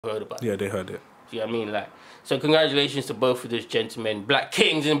heard about it. Yeah, they heard it. Do you know what I mean? Like, so congratulations to both of those gentlemen. Black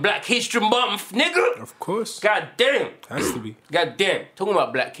Kings and Black History Month, nigga! Of course. God damn. Has to be. God damn. Talking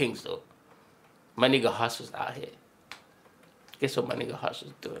about Black Kings, though. My nigga Hustle's out here. Guess what my nigga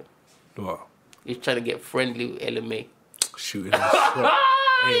Hustle's doing? What? He's trying to get friendly with LMA. Shooting his shot.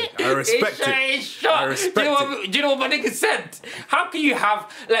 Hey, I respect it. I respect it. Do you know what my nigga said? How can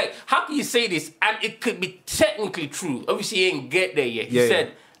you say this and it could be technically true? Obviously, he ain't get there yet. He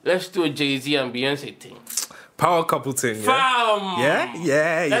said, let's do a Jay-Z and Beyonce thing. Power couple thing, yeah? Fam!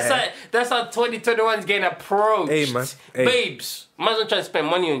 Yeah. That's how 2021's getting approached. Hey, man. Hey. Babes, man's not trying to spend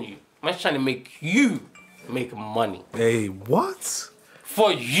money on you. Man's trying to make you make money. Hey, what?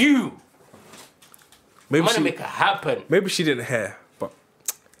 For you. Maybe Money make it happen. Maybe she didn't hear, but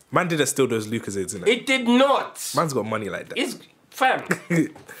man didn't steal those Lucasades, innit? It did not. Man's got money like that. It's fam.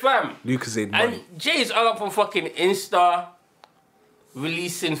 Lucasade money. And Jay's all up on fucking Insta,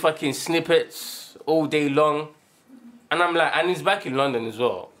 releasing fucking snippets all day long. And I'm like, and he's back in London as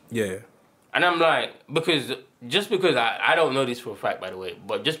well. Yeah. And I'm like, because I don't know this for a fact, by the way,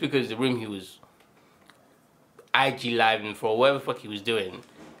 but just because the room he was IG living for, whatever the fuck he was doing,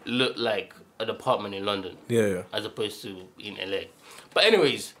 looked like an apartment in London. Yeah. As opposed to in LA. But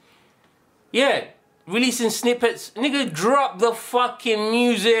anyways, yeah, releasing snippets. Nigga, drop the fucking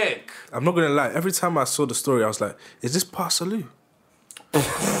music. I'm not gonna lie, every time I saw the story, I was like, is this Parsaloo? And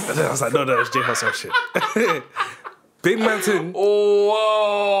then I was like, no, it's J Hustle shit. Big man thing. Oh,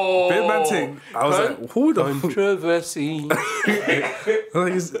 whoa. Big man thing. I was like, who the fuck? Controversy. I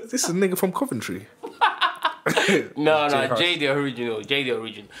was like, this is a nigga from Coventry. No, Jay the original.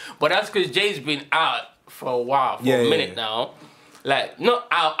 But that's because Jay's been out for a while, for a minute now. Like, not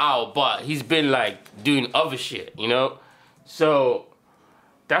out, but he's been like doing other shit, you know? So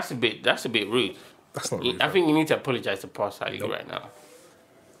that's a bit rude. That's not rude. I think you need to apologize to Parsaloo right now.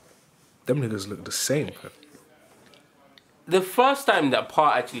 Them niggas look the same, man. The first time that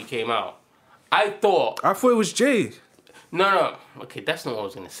part actually came out, I thought it was Jay. No. Okay, that's not what I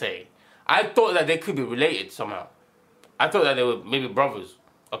was gonna say. I thought that they could be related somehow. I thought that they were maybe brothers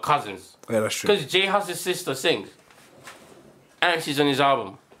or cousins. Yeah, that's true. Because Jay Hustle's sister sings. And she's on his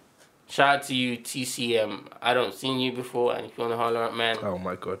album. Shout out to you, TCM. I don't seen you before, and if you wanna holler at man. Oh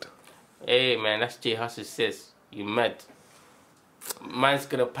my god. Hey man, that's Jay Hustle's sis. You mad. Mine's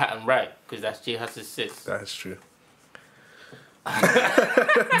gonna pattern right, because that's Jay Hustle's sis. That's true.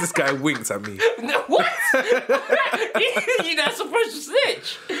 This guy winked at me. What? You're not supposed to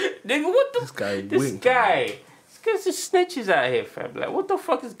snitch. Nigga, what the... This guy's just snitches out here, fam. Like, what the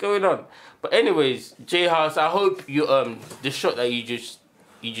fuck is going on? But anyways, J House, I hope you, the shot that you just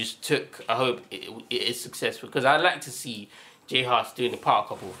took, I hope it is successful. Because I like to see J House doing the power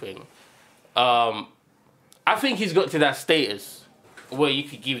couple thing. I think he's got to that status where you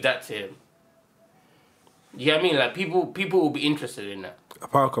could give that to him. You know what I mean? Like, people will be interested in that. A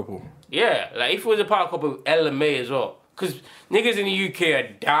power couple? Yeah, like, if it was a power couple with LMA as well. Because niggas in the UK are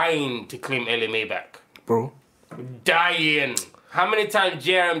dying to claim LMA back. Bro. Dying. How many times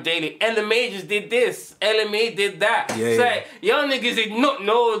JRM Daily, LMA just did this, LMA did that. Yeah, it's like, y'all niggas did not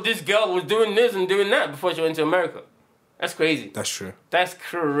know this girl was doing this and doing that before she went to America. That's crazy. That's true. That's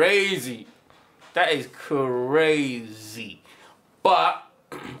crazy. That is crazy. But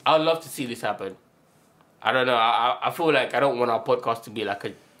I'd love to see this happen. I don't know. I feel like I don't want our podcast to be like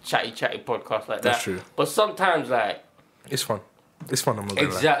a chatty podcast like that. That's true. But sometimes, like... It's fun. It's fun, I'm not gonna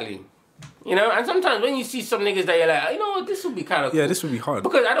lie. Exactly. You know, and sometimes when you see some niggas that you're like, you know what, this would be kind of cool. Yeah, this would be hard.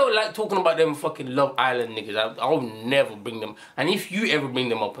 Because I don't like talking about them fucking Love Island niggas. I'll never bring them. And if you ever bring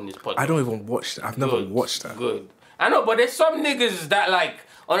them up on this podcast... I don't even watch that. I've never watched that. Good. I know, but there's some niggas that, like,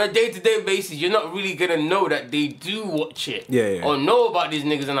 on a day-to-day basis, you're not really gonna know that they do watch it. Yeah. Or know about these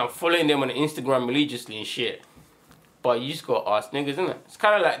niggas, and I'm following them on Instagram religiously and shit. But you just gotta ask niggas, innit? It's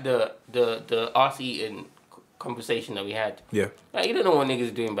kind of like the ass eating conversation that we had. Yeah. Like, you don't know what niggas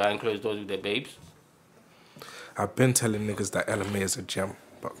are doing behind closed doors with their babes. I've been telling niggas that LMA is a gem,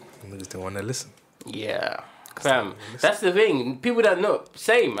 but niggas don't want to listen. Yeah. Fam, that's the thing. People that know,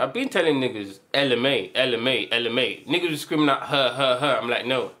 same. I've been telling niggas LMA. Niggas were screaming out her. I'm like,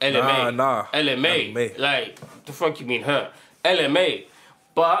 no, LMA. Nah. LMA. Like, the fuck you mean her? LMA.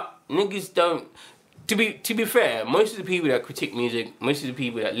 But niggas don't. To be fair, most of the people that critique music, most of the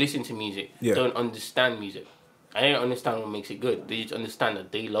people that listen to music, don't understand music. And they don't understand what makes it good. They just understand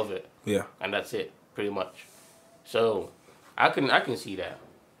that they love it. Yeah. And that's it, pretty much. So, I can see that.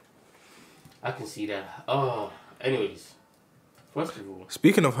 I can see that. Oh, anyways. First of all...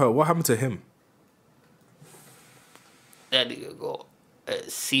 Speaking of her, what happened to him? That nigga got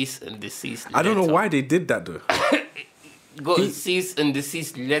cease and desist. I don't know why they did that, though. got a cease and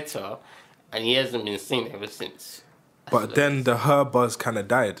desist letter, and he hasn't been seen ever since. But then the her buzz kind of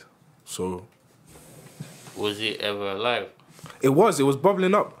died. So... Was it ever alive? It was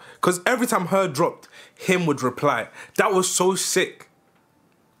bubbling up. Because every time her dropped, him would reply. That was so sick.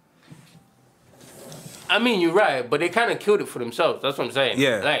 I mean, you're right, but they kind of killed it for themselves. That's what I'm saying.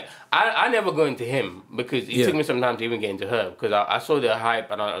 Yeah. Like, I never go into him because it took me some time to even get into her because I saw the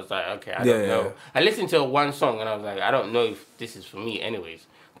hype and I was like, okay, I don't know. I listened to one song and I was like, I don't know if this is for me anyways.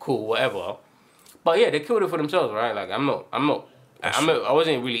 Cool, whatever. But yeah, they killed it for themselves, right? Like, I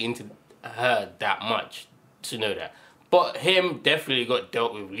wasn't really into her that much to know that. But him definitely got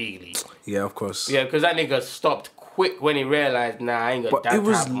dealt with legally. Yeah, of course. Yeah, because that nigga stopped quick when he realized, nah, I ain't got that type of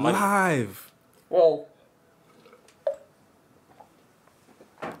money. But it was live. Well...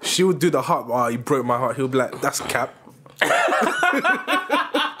 She would do the heart. Oh, you broke my heart. He'll be like, that's cap.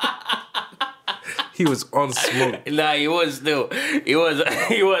 He was on smoke. Nah, he was still. He was.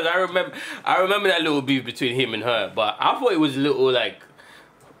 I remember that little beef between him and her. But I thought it was a little like.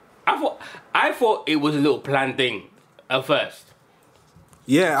 I thought it was a little planned thing at first.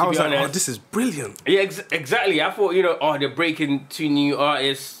 Yeah, I was like, oh, this is brilliant. Yeah, exactly. I thought, they're breaking 2 new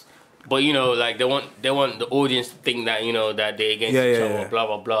artists. But like they want the audience to think that that they're against each other, blah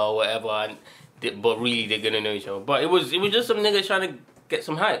blah blah, whatever. But really they're gonna know each other. But it was just some nigga trying to get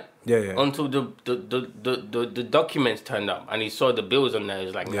some hype. Yeah. Until the documents turned up and he saw the bills on there. He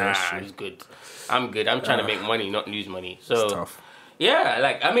was like, nah, it's good. I'm good. I'm trying to make money, not lose money. So it's tough. Yeah,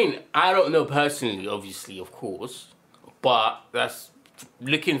 like I mean, I don't know personally, obviously, of course, but that's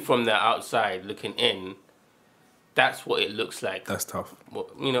looking from the outside, looking in. That's what it looks like. That's tough. What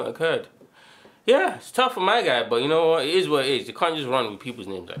occurred. Yeah, it's tough for my guy, but you know what? It is what it is. You can't just run with people's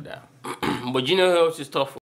names like that. But you know who else is tough?